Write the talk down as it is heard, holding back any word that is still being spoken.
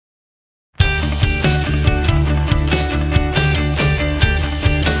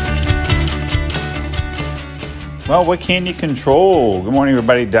Well, what can you control? Good morning,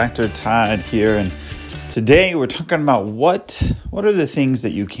 everybody. Dr. Todd here, and today we're talking about what are the things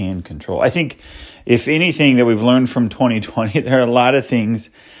that you can control. I think, if anything that we've learned from 2020, there are a lot of things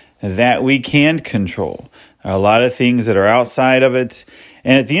that we can control. There are a lot of things that are outside of it,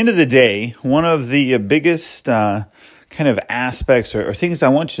 and at the end of the day, one of the biggest kind of aspects or things I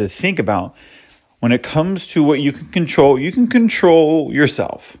want you to think about when it comes to what you can control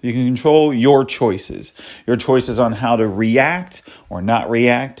yourself. You can control your choices on how to react or not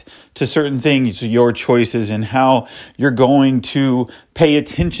react to certain things, your choices in how you're going to pay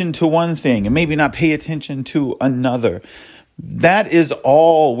attention to one thing and maybe not pay attention to another. That is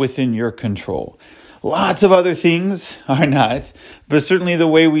all within your control. Lots of other things are not, but certainly the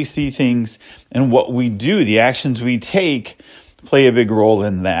way we see things and what we do, the actions we take, play a big role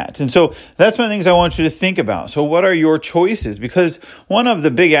in that. And so that's one of the things I want you to think about. So what are your choices? Because one of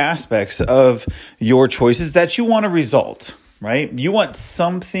the big aspects of your choices is that you want a result, right? You want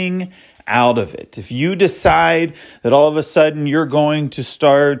something out of it. If you decide that all of a sudden you're going to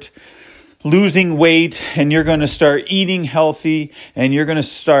start losing weight and you're going to start eating healthy and you're going to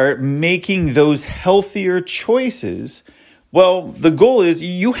start making those healthier choices, well, the goal is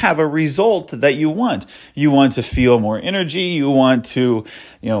you have a result that you want. You want to feel more energy. You want to,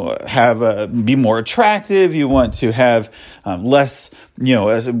 be more attractive. You want to have less,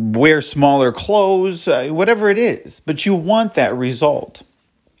 wear smaller clothes, whatever it is. But you want that result.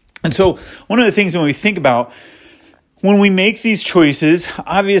 And so one of the things when we think about when we make these choices,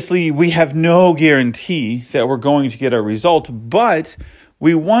 obviously we have no guarantee that we're going to get a result, but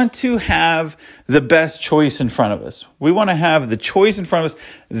we want to have the best choice in front of us. We want to have the choice in front of us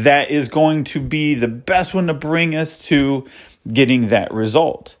that is going to be the best one to bring us to getting that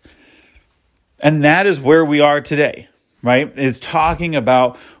result. And that is where we are today, right? Is talking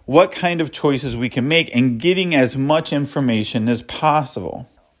about what kind of choices we can make and getting as much information as possible.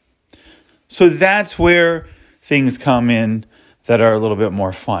 So that's where things come in that are a little bit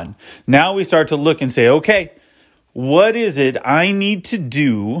more fun. Now we start to look and say, okay, what is it I need to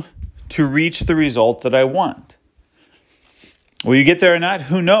do to reach the result that I want? Will you get there or not?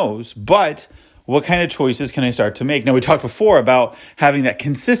 Who knows? But what kind of choices can I start to make? Now, we talked before about having that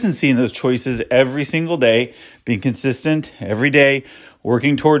consistency in those choices every single day, being consistent every day,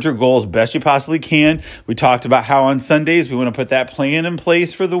 working towards your goals best you possibly can. We talked about how on Sundays we want to put that plan in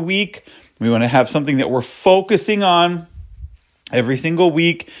place for the week. We want to have something that we're focusing on every single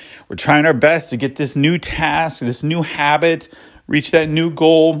week. We're trying our best to get this new task, this new habit, reach that new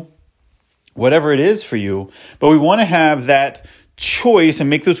goal, whatever it is for you. But we want to have that choice and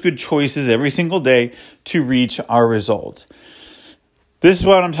make those good choices every single day to reach our result. This is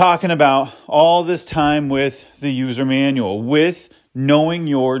what I'm talking about all this time with the user manual, with knowing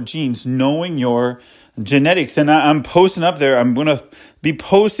your genes, knowing your genetics. And I'm posting up there, I'm going to be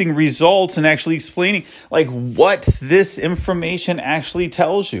posting results and actually explaining like what this information actually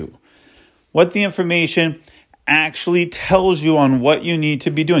tells you. What the information actually tells you on what you need to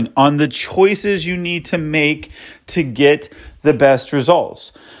be doing, on the choices you need to make to get the best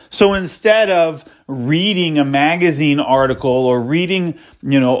results. So instead of reading a magazine article or reading,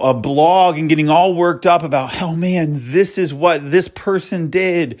 a blog and getting all worked up about, oh man, this is what this person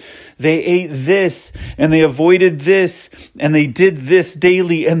did. They ate this and they avoided this and they did this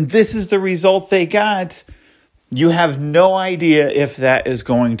daily and this is the result they got. You have no idea if that is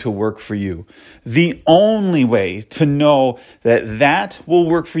going to work for you. The only way to know that that will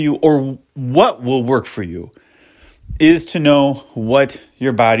work for you or what will work for you is to know what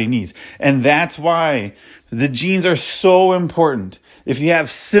your body needs. And that's why the genes are so important. If you have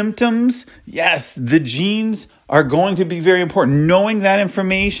symptoms, yes, the genes are going to be very important. Knowing that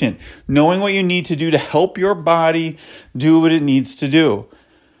information, knowing what you need to do to help your body do what it needs to do.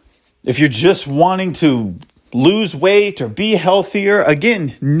 If you're just wanting to lose weight or be healthier,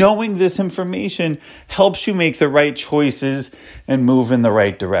 again, knowing this information helps you make the right choices and move in the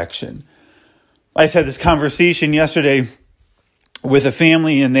right direction. I just had this conversation yesterday with a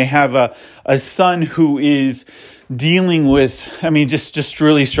family, and they have a son who is dealing with, just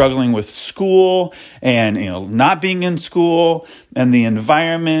really struggling with school and, not being in school and the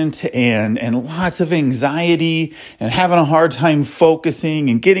environment and lots of anxiety and having a hard time focusing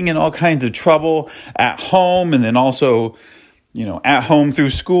and getting in all kinds of trouble at home and then also, at home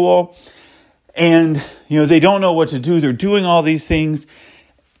through school. And, they don't know what to do. They're doing all these things.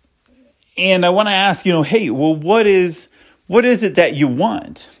 And I want to ask, hey, well, what is it that you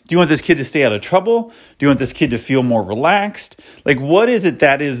want? Do you want this kid to stay out of trouble? Do you want this kid to feel more relaxed? Like, what is it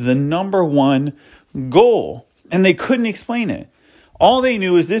that is the number one goal? And they couldn't explain it. All they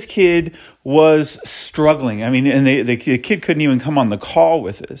knew is this kid was struggling. I mean, and the kid couldn't even come on the call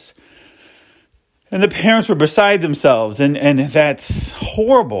with us. And the parents were beside themselves, and that's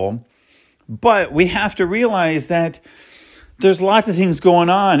horrible. But we have to realize that there's lots of things going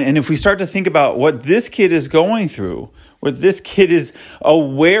on. And if we start to think about what this kid is going through, what this kid is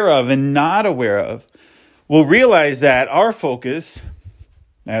aware of and not aware of, we'll realize that our focus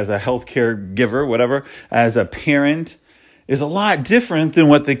as a healthcare giver, whatever, as a parent, is a lot different than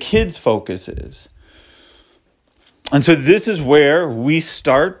what the kid's focus is. And so this is where we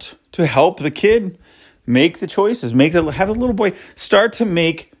start to help the kid make the choices, have the little boy start to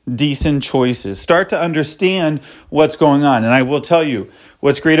make decent choices, start to understand what's going on. And I will tell you,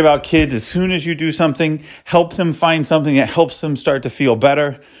 what's great about kids, as soon as you do something, help them find something that helps them start to feel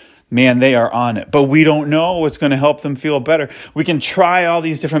better, man, they are on it. But we don't know what's going to help them feel better. We can try all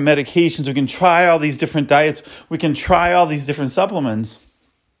these different medications. We can try all these different diets. We can try all these different supplements.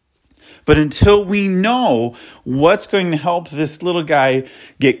 But until we know what's going to help this little guy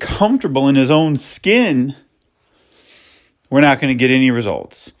get comfortable in his own skin, we're not going to get any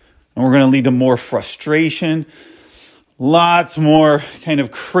results. And we're going to lead to more frustration, lots more kind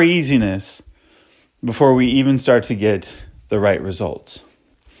of craziness before we even start to get the right results.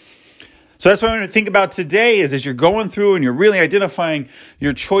 So that's what I'm going to think about today is as you're going through and you're really identifying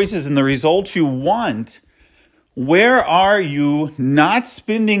your choices and the results you want, where are you not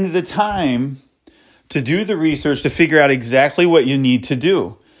spending the time to do the research to figure out exactly what you need to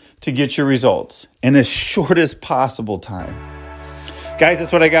do to get your results in the shortest possible time? Guys,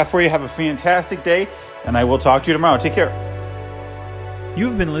 that's what I got for you. Have a fantastic day, and I will talk to you tomorrow. Take care.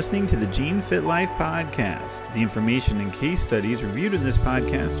 You've been listening to the Gene Fit Life podcast. The information and case studies reviewed in this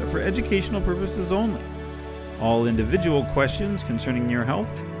podcast are for educational purposes only. All individual questions concerning your health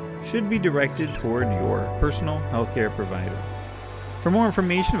should be directed toward your personal healthcare provider. For more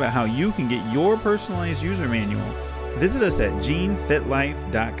information about how you can get your personalized user manual, visit us at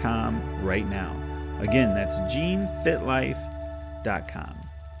genefitlife.com right now. Again, that's genefitlife.com.